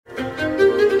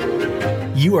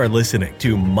You are listening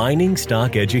to Mining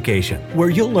Stock Education, where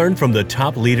you'll learn from the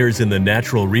top leaders in the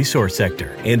natural resource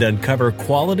sector and uncover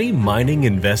quality mining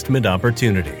investment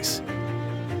opportunities.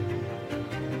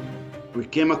 We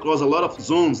came across a lot of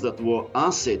zones that were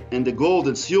acid, and the gold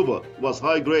and silver was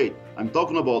high grade. I'm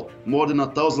talking about more than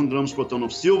 1,000 grams per ton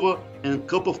of silver and a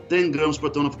couple of 10 grams per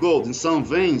ton of gold in some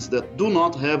veins that do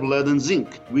not have lead and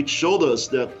zinc, which showed us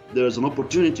that there's an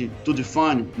opportunity to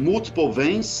define multiple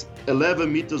veins,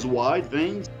 11 meters wide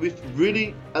veins, with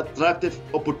really attractive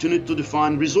opportunity to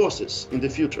define resources in the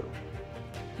future.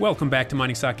 Welcome back to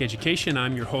Mining Stock Education.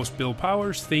 I'm your host, Bill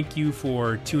Powers. Thank you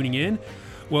for tuning in.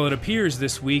 Well, it appears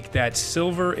this week that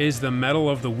silver is the metal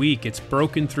of the week. It's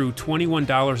broken through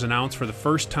 $21 an ounce for the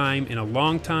first time in a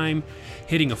long time,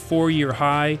 hitting a 4-year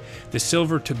high. The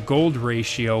silver to gold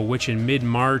ratio, which in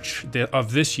mid-March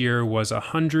of this year was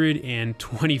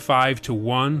 125 to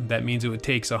 1. That means it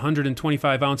takes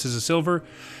 125 ounces of silver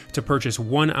to purchase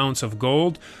 1 ounce of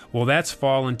gold. Well, that's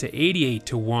fallen to 88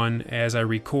 to 1 as I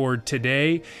record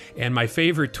today. And my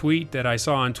favorite tweet that I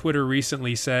saw on Twitter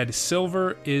recently said,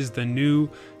 "Silver is the new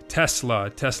Tesla."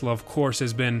 Tesla, of course,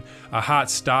 has been a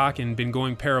hot stock and been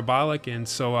going parabolic. And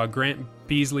so Grant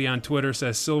Beasley on Twitter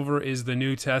says silver is the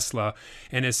new Tesla.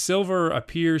 And as silver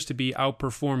appears to be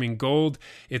outperforming gold,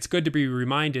 it's good to be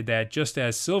reminded that just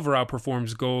as silver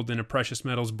outperforms gold in a precious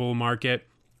metals bull market,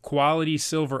 quality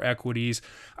silver equities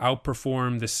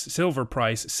outperform the silver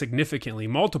price significantly,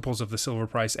 multiples of the silver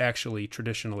price actually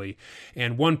traditionally.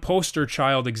 And one poster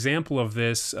child example of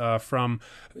this from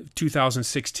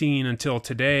 2016 until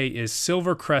today is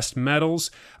Silvercrest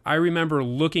Metals. I remember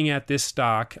looking at this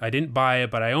stock. I didn't buy it,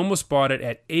 but I almost bought it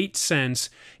at 8 cents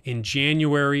in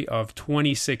January of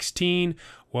 2016.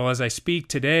 Well, as I speak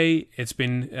today, it's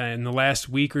been in the last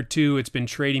week or two, it's been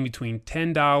trading between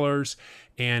 $10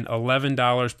 and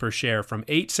 $11 per share, from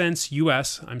 8 cents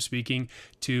US, I'm speaking,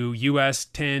 to US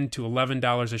 $10 to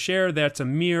 $11 a share. That's a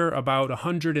mere about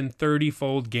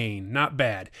 130-fold gain. Not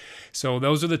bad. So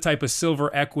those are the type of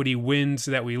silver equity wins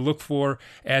that we look for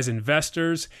as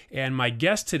investors. And my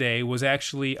guest today was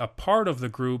actually a part of the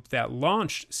group that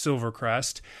launched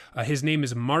Silvercrest. His name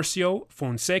is Marcio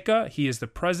Fonseca. He is the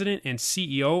president and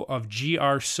CEO of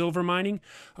GR Silver Mining,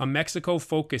 a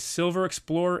Mexico-focused silver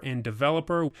explorer and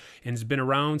developer, and has been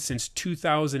around since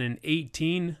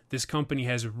 2018. This company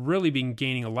has really been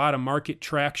gaining a lot of market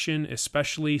traction,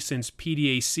 especially since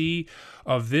PDAC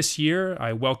of this year.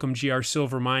 I welcome GR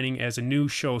Silver Mining as a new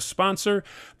show sponsor.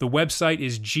 The website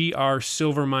is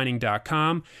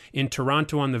grsilvermining.com. In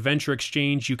Toronto on the Venture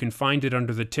Exchange, you can find it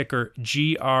under the ticker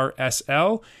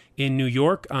GRSL. In New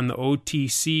York on the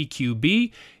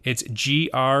OTCQB, it's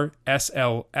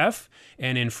GRSLF.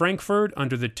 And in Frankfurt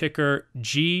under the ticker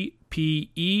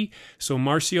GPE. So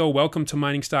Marcio, welcome to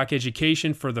Mining Stock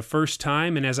Education for the first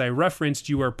time. And as I referenced,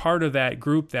 you are part of that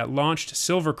group that launched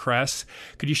Silvercrest.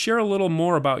 Could you share a little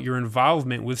more about your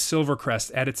involvement with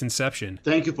Silvercrest at its inception?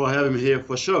 Thank you for having me here,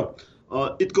 for sure.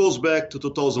 It goes back to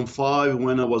 2005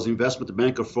 when I was investment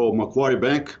banker for Macquarie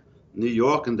Bank, New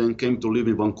York, and then came to live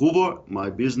in Vancouver. My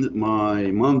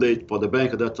mandate for the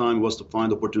bank at that time was to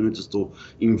find opportunities to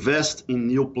invest in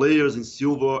new players in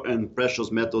silver and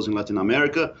precious metals in Latin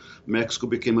America. Mexico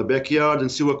became a backyard, and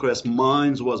Silvercrest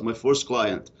Mines was my first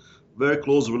client. Very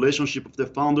close relationship with the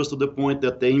founders, to the point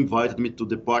that they invited me to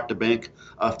depart the bank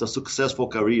after a successful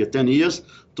career, 10 years,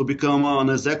 to become an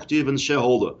executive and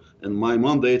shareholder. And my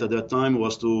mandate at that time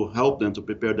was to help them to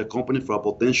prepare the company for a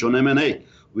potential M&A,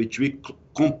 which we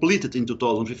completed in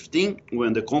 2015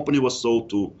 when the company was sold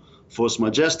to First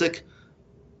Majestic,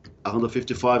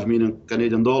 155 million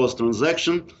Canadian dollars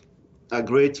transaction, a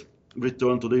great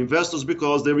return to the investors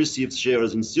because they received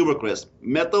shares in Silvercrest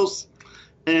Metals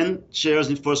and shares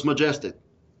in First Majestic.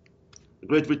 A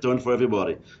great return for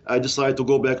everybody. I decided to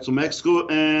go back to Mexico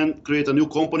and create a new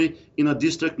company in a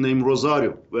district named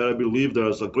Rosario, where I believe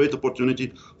there's a great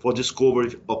opportunity for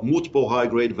discovery of multiple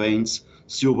high-grade veins,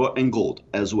 silver and gold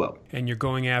as well. And you're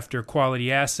going after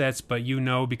quality assets, but you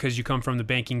know, because you come from the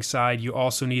banking side, you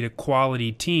also need a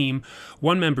quality team.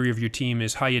 One member of your team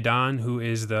is Hayadan, who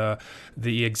is the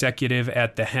executive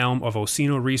at the helm of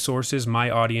Osino Resources. My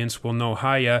audience will know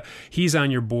Haya. He's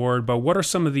on your board, but what are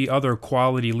some of the other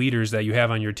quality leaders that you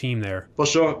have on your team there? For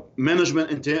sure, management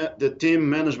and the team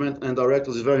management and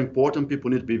directors is very important.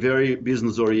 People need to be very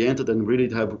business oriented and really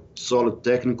have solid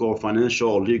technical,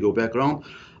 financial, or legal background.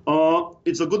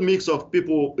 It's a good mix of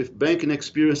people with banking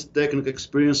experience, technical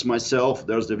experience. Myself,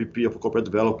 there's the VP of Corporate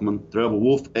Development, Trevor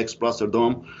Wolf, ex-Placer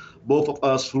Dome. Both of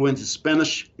us fluent in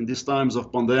Spanish. In these times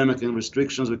of pandemic and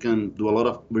restrictions, we can do a lot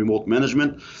of remote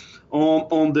management.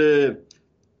 On the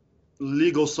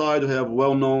legal side, we have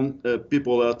well-known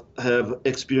people that have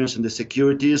experience in the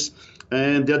securities.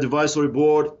 And the advisory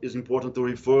board is important to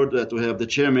refer that we have the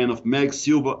chairman of Meg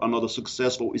Silver, another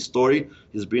successful story.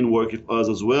 He's been working with us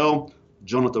as well,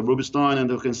 Jonathan Rubinstein, and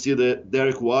you can see that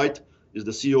Derek White is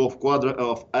the CEO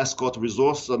of Ascot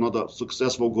Resources, another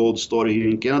successful gold story here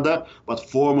in Canada, but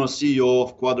former CEO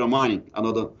of Quadra Mining,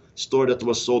 another story that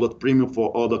was sold at premium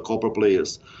for other copper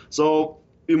players. So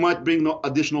we might bring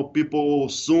additional people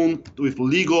soon with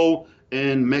legal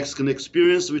and Mexican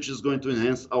experience, which is going to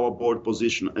enhance our board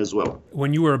position as well.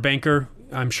 When you were a banker,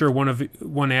 I'm sure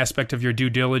one aspect of your due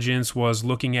diligence was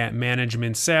looking at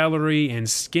management salary and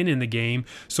skin in the game.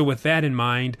 So with that in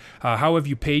mind, how have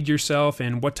you paid yourself,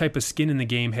 and what type of skin in the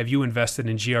game have you invested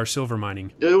in GR Silver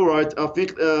Mining? Yeah, you're right. I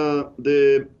think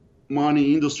the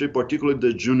mining industry, particularly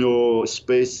the junior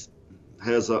space,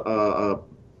 has a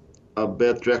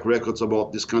bad track records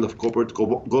about this kind of corporate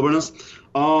governance.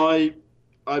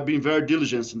 I've been very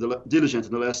diligent in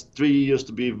the last 3 years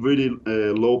to be really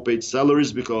low-paid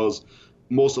salaries, because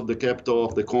most of the capital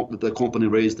of the company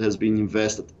raised has been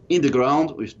invested in the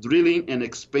ground with drilling and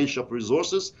expansion of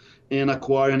resources and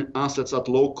acquiring assets at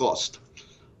low cost.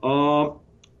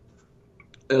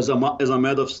 As a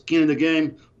matter of skin in the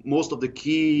game, most of the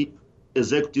key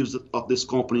executives of this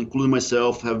company, including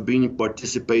myself, have been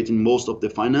participating in most of the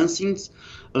financings.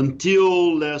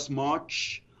 Until last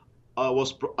March, I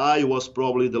was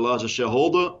probably the largest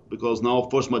shareholder, because now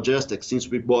First Majestic, since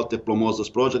we bought the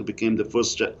Plomosas project, became the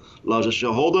first largest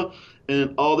shareholder.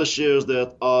 And all the shares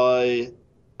that I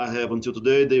have until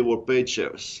today, they were paid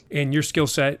shares. And your skill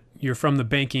set, you're from the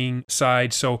banking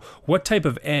side, so what type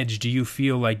of edge do you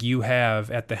feel like you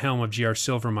have at the helm of GR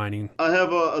Silver Mining? I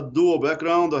have a dual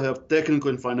background. I have technical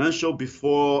and financial.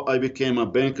 Before I became a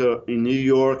banker in New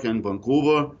York and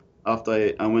Vancouver,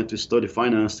 after I went to study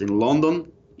finance in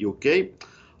London, UK.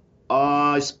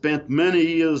 I spent many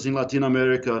years in Latin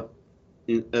America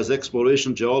as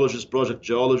exploration geologist, project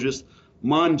geologist,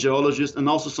 mine geologist, and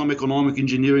also some economic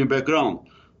engineering background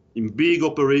in big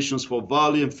operations for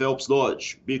Vale and Phelps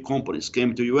Dodge. Big companies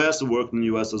came to US and worked in the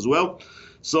US as well.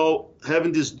 So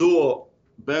having this dual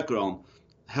background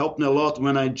helped me a lot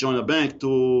when I joined a bank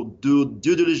to do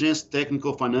due diligence,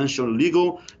 technical, financial,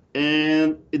 legal,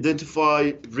 and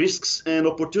identify risks and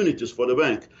opportunities for the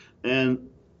bank. And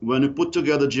when we put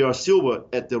together GR Silver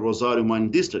at the Rosario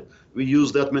Mining District, we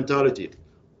use that mentality.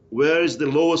 Where is the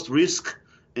lowest risk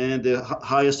and the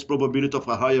highest probability of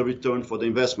a higher return for the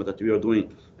investment that we are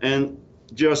doing? And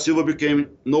GR Silver became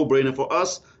no-brainer for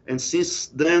us. And since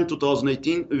then,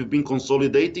 2018, we've been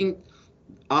consolidating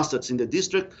assets in the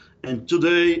district. And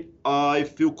today, I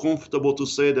feel comfortable to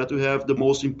say that we have the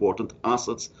most important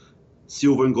assets,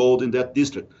 silver and gold, in that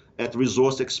district at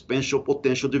resource expansion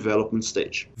potential development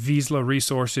stage. Vizsla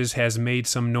Resources has made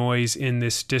some noise in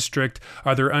this district.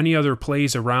 Are there any other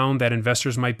plays around that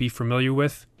investors might be familiar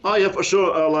with? Oh, yeah, for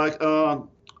sure.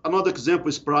 Another example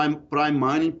is Prime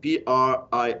Mining,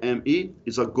 PRIME.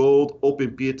 It's a gold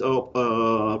open pit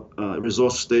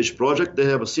resource stage project. They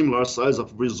have a similar size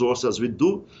of resource as we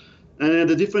do. And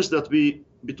the difference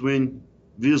between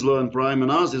Vizsla and Prime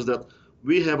and us is that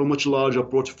we have a much larger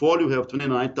portfolio. We have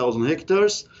 29,000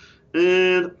 hectares.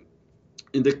 And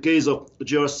in the case of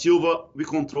GR Silver, we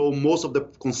control most of the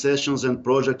concessions and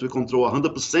projects. We control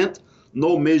 100%.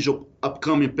 No major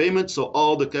upcoming payments. So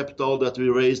all the capital that we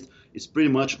raised is pretty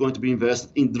much going to be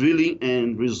invested in drilling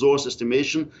and resource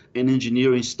estimation and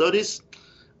engineering studies.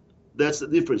 That's the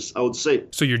difference, I would say.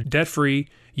 So you're debt-free.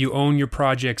 You own your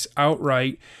projects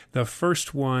outright. The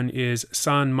first one is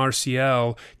San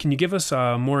Marcial. Can you give us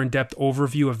a more in-depth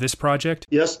overview of this project?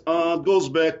 Yes, it goes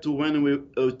back to when we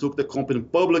took the company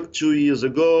public 2 years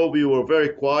ago. We were very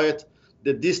quiet.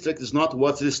 The district is not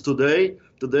what it is today.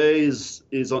 Today is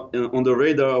on the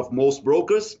radar of most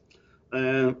brokers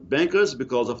and bankers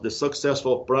because of the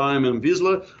successful Prime and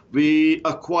Vizsla. We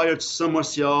acquired San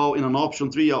Marcial in an option,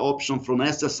 3-year option from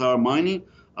SSR Mining,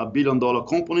 a $1 billion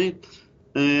company.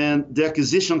 And the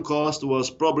acquisition cost was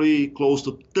probably close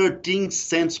to 13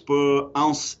 cents per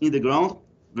ounce in the ground.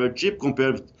 Very cheap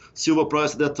compared to silver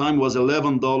price at that time was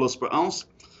 $11 per ounce.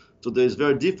 Today is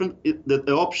very different.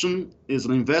 The option is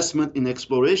an investment in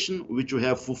exploration, which we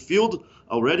have fulfilled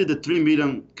already, the 3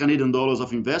 million Canadian dollars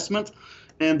of investment.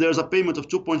 And there's a payment of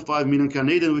 2.5 million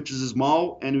Canadian, which is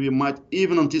small, and we might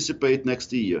even anticipate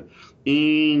next year.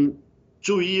 In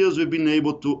 2 years, we've been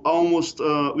able to almost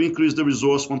increase the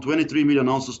resource from 23 million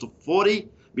ounces to 40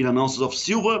 million ounces of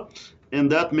silver,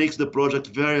 and that makes the project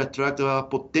very attractive, a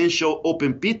potential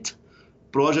open pit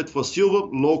project for silver,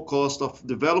 low cost of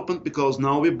development, because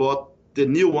now we bought the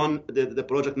new one, the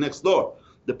project next door,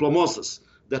 the Plomosas.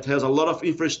 that has a lot of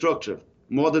infrastructure,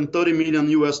 more than 30 million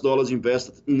US dollars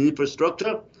invested in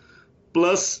infrastructure,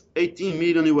 plus 18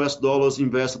 million US dollars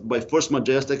invested by First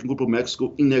Majestic and Grupo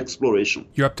Mexico in exploration.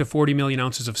 You're up to 40 million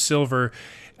ounces of silver.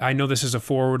 I know this is a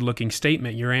forward-looking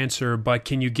statement, your answer, but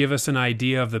can you give us an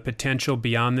idea of the potential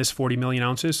beyond this 40 million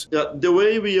ounces? Yeah, the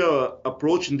way we are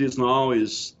approaching this now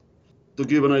is to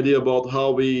give an idea about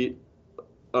how we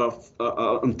are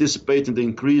anticipating the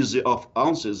increase of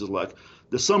ounces. Is like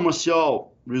the San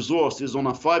Marcial resource is on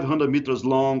a 500 meters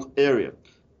long area.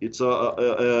 It's a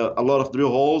lot of drill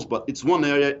holes, but it's one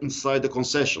area inside the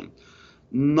concession.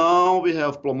 Now we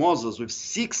have Plomosas with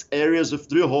 6 areas of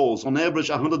drill holes, on average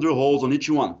 100 drill holes on each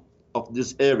one of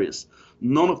these areas.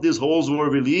 None of these holes were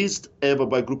released ever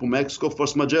by Grupo Mexico,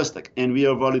 First Majestic, and we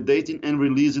are validating and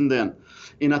releasing them.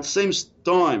 And at the same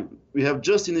time, we have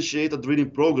just initiated a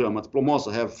drilling program at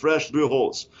Plomosa, have fresh drill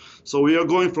holes. So we are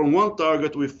going from one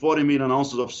target with 40 million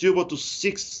ounces of silver to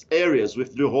 6 areas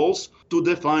with drill holes to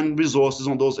define resources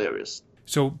on those areas.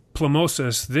 So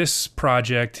Plomosas, this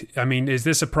project, I mean, is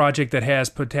this a project that has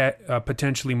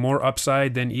potentially more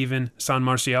upside than even San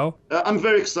Marcial? I'm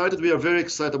very excited. We are very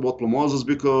excited about Plomosas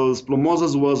because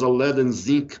Plomosas was a lead and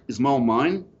zinc small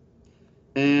mine.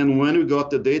 And when we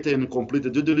got the data and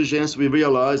completed due diligence, we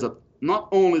realized that not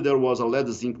only there was a lead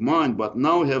and zinc mine, but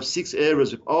now we have 6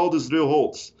 areas with all these drill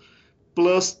holes,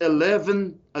 plus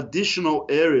 11 additional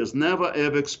areas never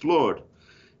ever explored.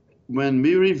 When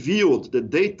we reviewed the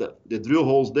data, the drill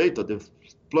holes data, the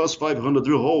plus 500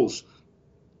 drill holes,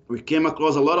 we came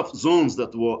across a lot of zones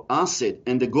that were acid,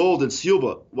 and the gold and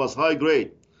silver was high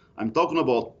grade. I'm talking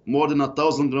about more than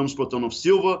 1,000 grams per ton of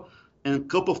silver and a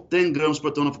couple of 10 grams per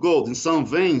ton of gold in some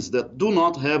veins that do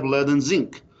not have lead and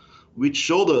zinc, which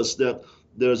showed us that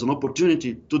there's an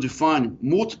opportunity to define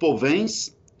multiple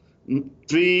veins,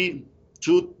 3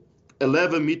 to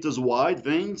 11 meters wide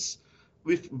veins,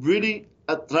 with really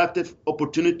attractive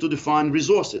opportunity to define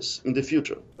resources in the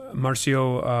future.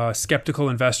 Marcio, skeptical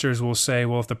investors will say,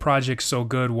 well, if the project's so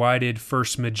good, why did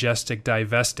First Majestic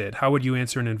divest it? How would you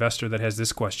answer an investor that has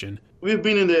this question? We've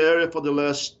been in the area for the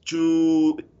last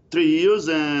 2-3 years,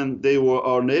 and they were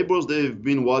our neighbors. They've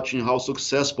been watching how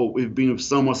successful we've been with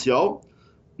San Marcial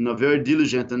in a very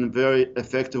diligent and very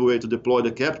effective way to deploy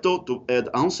the capital to add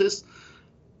ounces.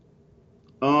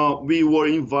 We were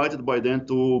invited by them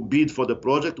to bid for the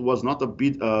project. It was not a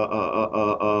bid,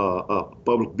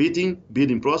 public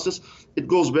bidding process. It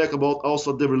goes back about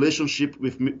also the relationship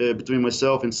with between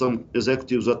myself and some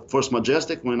executives at First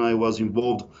Majestic when I was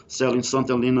involved selling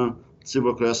Santa Helena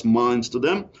Silvercrest mines to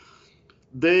them.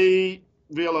 They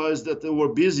realized that they were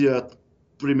busy at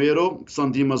Primero,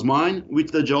 San Dimas mine, which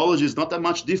the geology is not that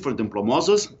much different than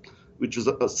Plomosas, which is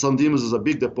San Dimas is a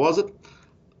big deposit.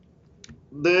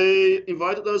 They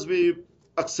invited us, we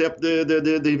accepted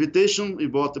the invitation, we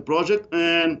bought the project,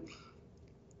 and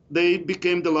they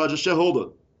became the largest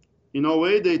shareholder. In a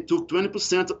way, they took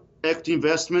 20% equity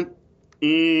investment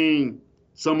in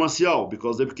San Marcial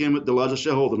because they became the largest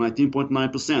shareholder,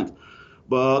 19.9%.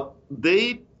 But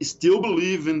they still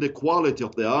believe in the quality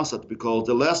of the asset because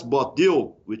the last bought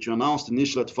deal, which you announced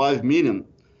initially at 5 million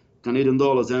Canadian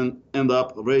dollars and ended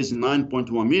up raising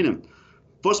 9.1 million,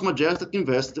 First Majestic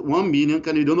invested 1 million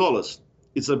Canadian dollars.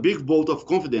 It's a big vote of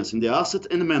confidence in the asset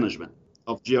and the management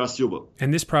of GR Silver.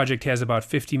 And this project has about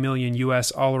 50 million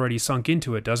US already sunk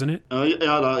into it, doesn't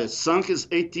it? Sunk is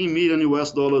 18 million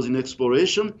US dollars in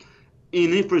exploration.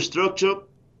 In infrastructure,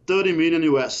 30 million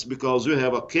US because we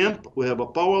have a camp, we have a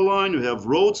power line, we have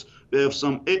roads, we have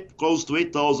some close to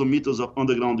 8,000 meters of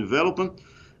underground development.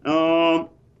 The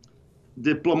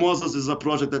Plomosas is a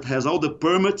project that has all the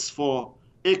permits for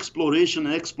exploration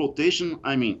and exploitation.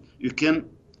 I mean, you can,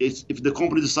 if the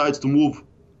company decides to move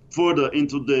further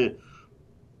into the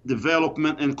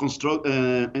development and construct,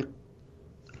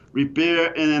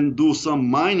 repair and do some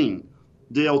mining,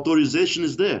 the authorization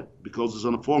is there because it's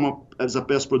on a form of as a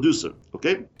past producer.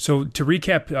 Okay. So to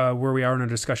recap where we are in our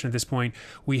discussion at this point,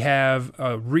 we have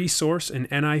a resource, an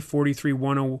NI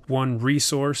 43101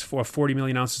 resource for 40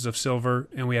 million ounces of silver,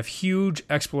 and we have huge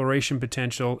exploration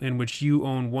potential in which you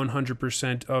own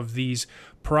 100% of these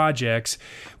projects.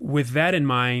 With that in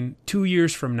mind, 2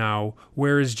 years from now,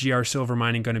 where is GR Silver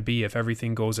Mining going to be if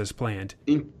everything goes as planned?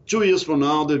 In 2 years from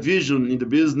now, the vision in the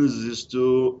business is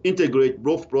to integrate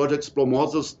both projects,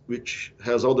 Plomosas, which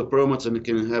has all the permits and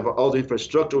can have all the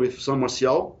infrastructure with San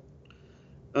Marcial,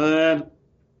 and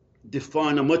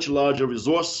define a much larger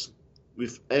resource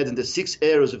with adding the 6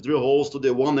 areas of drill holes to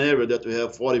the one area that we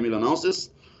have 40 million ounces.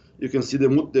 You can see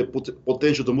the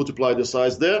potential to multiply the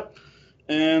size there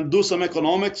and do some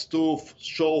economics to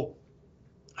show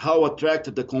how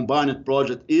attractive the combined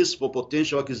project is for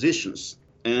potential acquisitions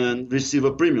and receive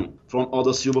a premium from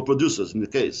other silver producers in the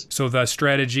case. So the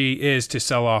strategy is to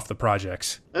sell off the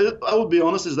projects. I would be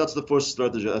honest, that's the first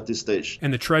strategy at this stage.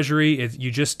 And the Treasury,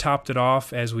 you just topped it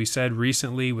off, as we said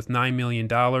recently, with $9 million.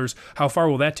 How far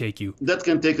will that take you? That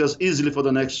can take us easily for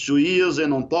the next 2 years.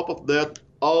 And on top of that,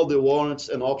 all the warrants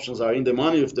and options are in the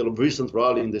money with the recent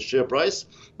rally in the share price,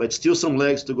 but still some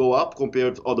legs to go up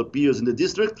compared to other peers in the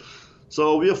district.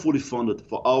 So we are fully funded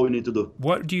for all we need to do.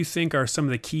 What do you think are some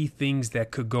of the key things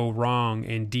that could go wrong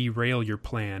and derail your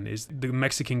plan? Is the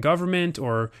Mexican government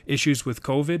or issues with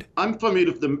COVID? I'm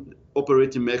familiar with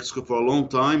operating Mexico for a long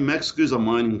time. Mexico is a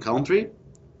mining country,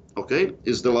 okay?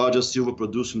 It's the largest silver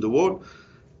producer in the world.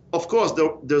 Of course,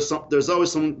 there's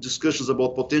always some discussions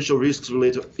about potential risks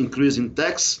related to increase in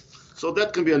tax. So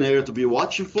that can be an area to be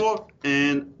watching for.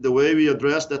 And the way we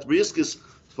address that risk is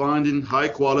finding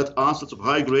high-quality assets of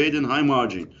high grade and high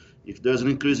margin. If there's an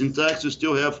increase in tax, you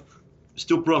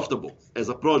still profitable as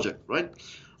a project, right?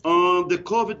 The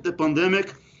COVID, the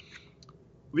pandemic,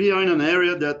 we are in an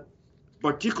area that,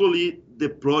 particularly the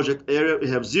project area, we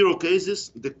have 0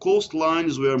 cases. The coastline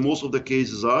is where most of the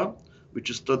cases are, which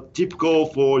is typical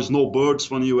for snowbirds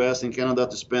from the US and Canada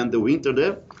to spend the winter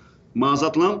there,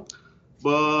 Mazatlan.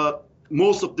 But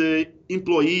most of the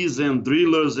employees and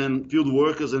drillers and field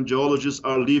workers and geologists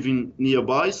are living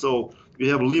nearby, so we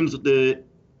have limited the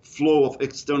flow of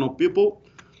external people.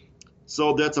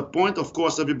 So that's a point. Of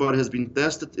course, everybody has been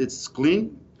tested. It's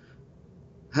clean.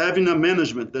 Having a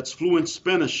management that's fluent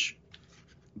Spanish,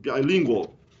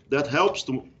 bilingual, that helps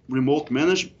to remote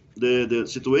manage the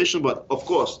situation. But of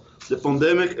course, the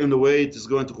pandemic and the way it is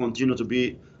going to continue to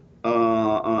be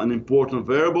an important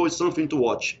variable is something to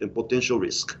watch and potential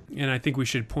risk. And I think we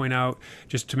should point out,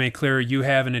 just to make clear, you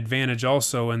have an advantage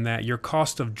also in that your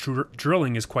cost of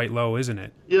drilling is quite low, isn't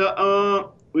it? Yeah,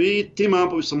 we team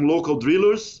up with some local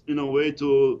drillers in a way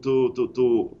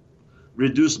to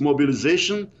reduce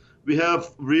mobilization. We have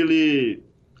really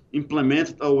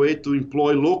implemented a way to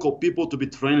employ local people to be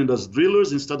trained as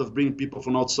drillers instead of bringing people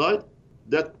from outside.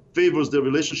 That favors the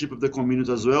relationship with the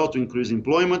community as well, to increase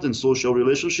employment and social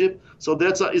relationship. So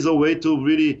that is a way to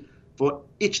really, for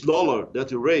each dollar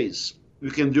that you raise,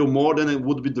 we can drill more than it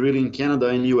would be drilling in Canada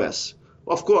and US.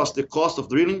 Of course, the cost of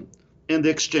drilling and the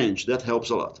exchange, that helps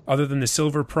a lot. Other than the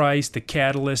silver price, the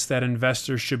catalyst that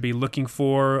investors should be looking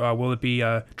for, will it be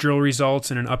drill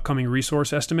results and an upcoming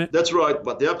resource estimate? That's right,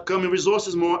 but the upcoming resource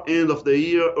is more end of the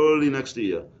year, early next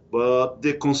year. But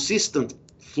the consistent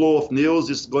flow of news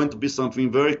is going to be something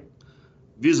very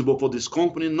visible for this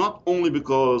company, not only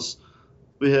because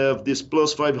we have this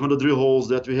plus 500 drill holes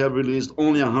that we have released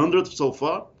only 100 so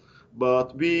far,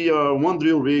 but we are 1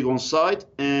 drill rig on site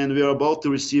and we are about to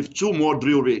receive 2 more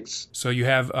drill rigs. So you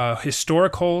have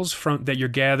historic holes that you're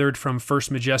gathered from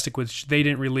First Majestic, which they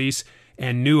didn't release,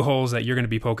 and new holes that you're going to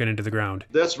be poking into the ground.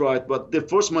 That's right, but the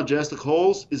First Majestic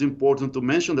holes is important to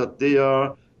mention that they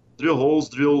are drill holes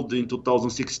drilled in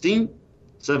 2016,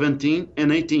 17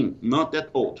 and 18, not that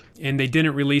old. And they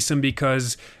didn't release them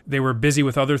because they were busy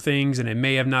with other things and it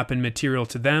may have not been material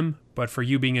to them, but for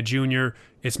you being a junior,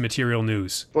 it's material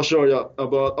news. For sure, yeah.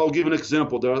 But I'll give an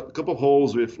example. There are a couple of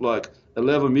holes with like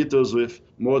 11 meters with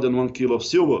more than 1 kilo of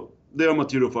silver. They are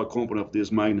material for a company of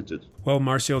this magnitude. Well,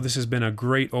 Marcio, this has been a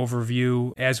great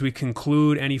overview. As we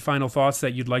conclude, any final thoughts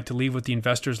that you'd like to leave with the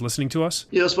investors listening to us?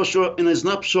 Yes, for sure. In a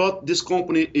snapshot, this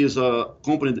company is a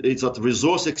company, it's at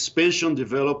resource expansion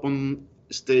development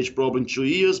stage, probably in 2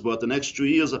 years, but the next 2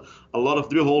 years, a lot of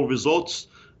drill hole results,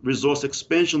 resource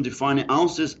expansion, defining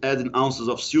ounces, adding ounces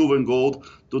of silver and gold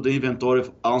to the inventory of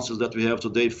ounces that we have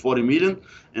today, 40 million.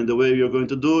 And the way we are going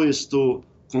to do is to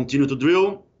continue to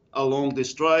drill along the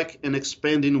strike and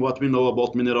expanding what we know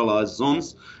about mineralized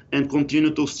zones and continue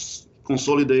to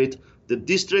consolidate the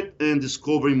district and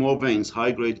discovering more veins,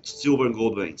 high-grade silver and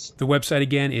gold veins. The website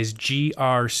again is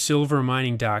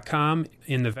grsilvermining.com.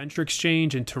 In the Venture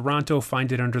Exchange in Toronto,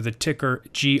 find it under the ticker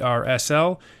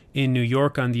GRSL. In New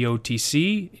York on the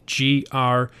OTC,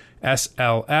 GRSLF,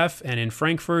 and in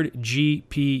Frankfurt,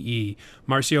 GPE.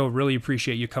 Marcio, really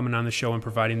appreciate you coming on the show and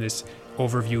providing this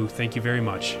overview. Thank you very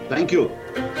much. Thank you.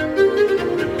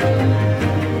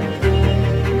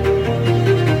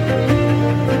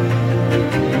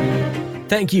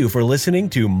 Thank you for listening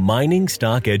to Mining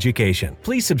Stock Education.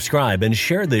 Please subscribe and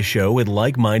share this show with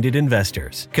like-minded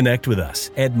investors. Connect with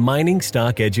us at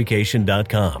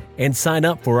miningstockeducation.com and sign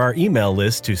up for our email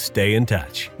list to stay in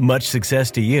touch. Much success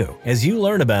to you as you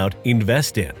learn about,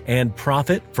 invest in, and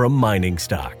profit from mining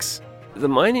stocks. The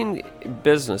mining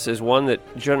business is one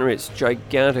that generates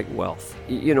gigantic wealth.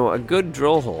 You know, a good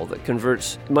drill hole that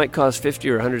converts might cost $50,000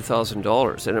 or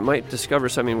 $100,000, and it might discover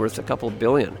something worth a couple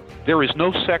billion. There is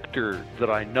no sector that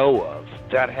I know of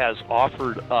that has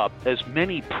offered up as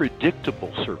many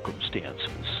predictable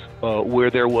circumstances where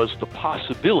there was the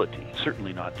possibility,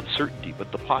 certainly not the certainty,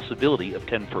 but the possibility of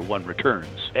 10-for-1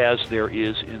 returns, as there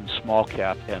is in small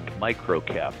cap and micro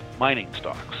cap mining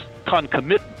stocks.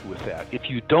 Concomitant with that, if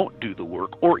you don't do the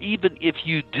work, or even if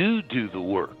you do the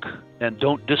work and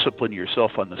don't discipline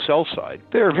yourself on the sell side,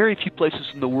 there are very few places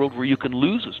in the world where you can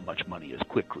lose as much money as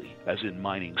quickly as in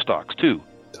mining stocks too.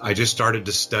 I just started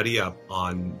to study up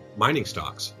on mining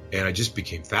stocks, and I just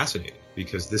became fascinated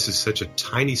because this is such a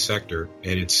tiny sector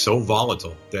and it's so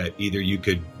volatile that either you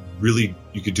could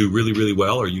do really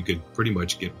well, or you could pretty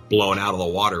much get blown out of the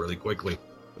water really quickly.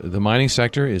 The mining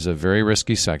sector is a very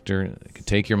risky sector. It can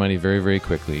take your money very, very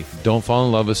quickly. Don't fall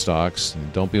in love with stocks.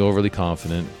 Don't be overly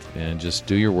confident, and just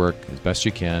do your work as best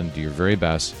you can. Do your very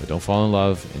best, but don't fall in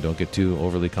love and don't get too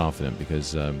overly confident,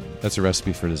 because that's a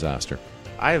recipe for disaster.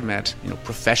 I have met,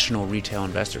 professional retail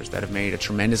investors that have made a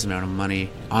tremendous amount of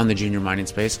money on the junior mining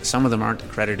space. Some of them aren't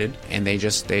accredited, and they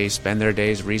spend their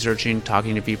days researching,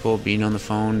 talking to people, being on the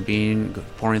phone,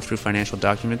 pouring through financial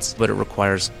documents, but it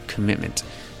requires commitment.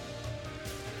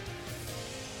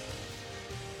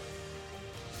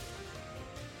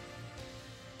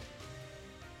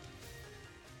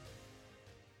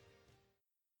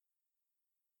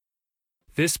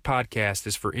 This podcast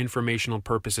is for informational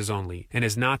purposes only and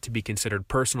is not to be considered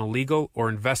personal legal or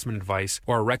investment advice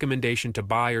or a recommendation to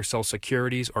buy or sell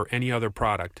securities or any other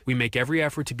product. We make every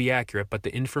effort to be accurate, but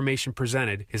the information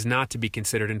presented is not to be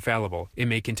considered infallible. It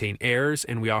may contain errors,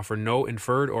 and we offer no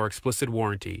inferred or explicit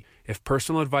warranty. If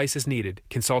personal advice is needed,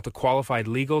 consult a qualified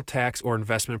legal, tax, or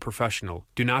investment professional.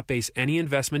 Do not base any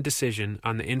investment decision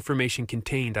on the information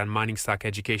contained on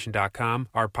miningstockeducation.com,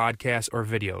 our podcasts, or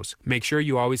videos. Make sure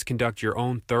you always conduct your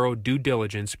own thorough due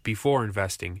diligence before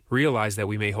investing. Realize that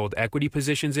we may hold equity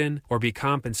positions in or be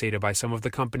compensated by some of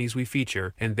the companies we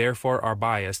feature, and therefore are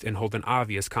biased and hold an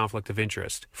obvious conflict of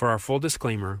interest. For our full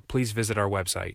disclaimer, please visit our website.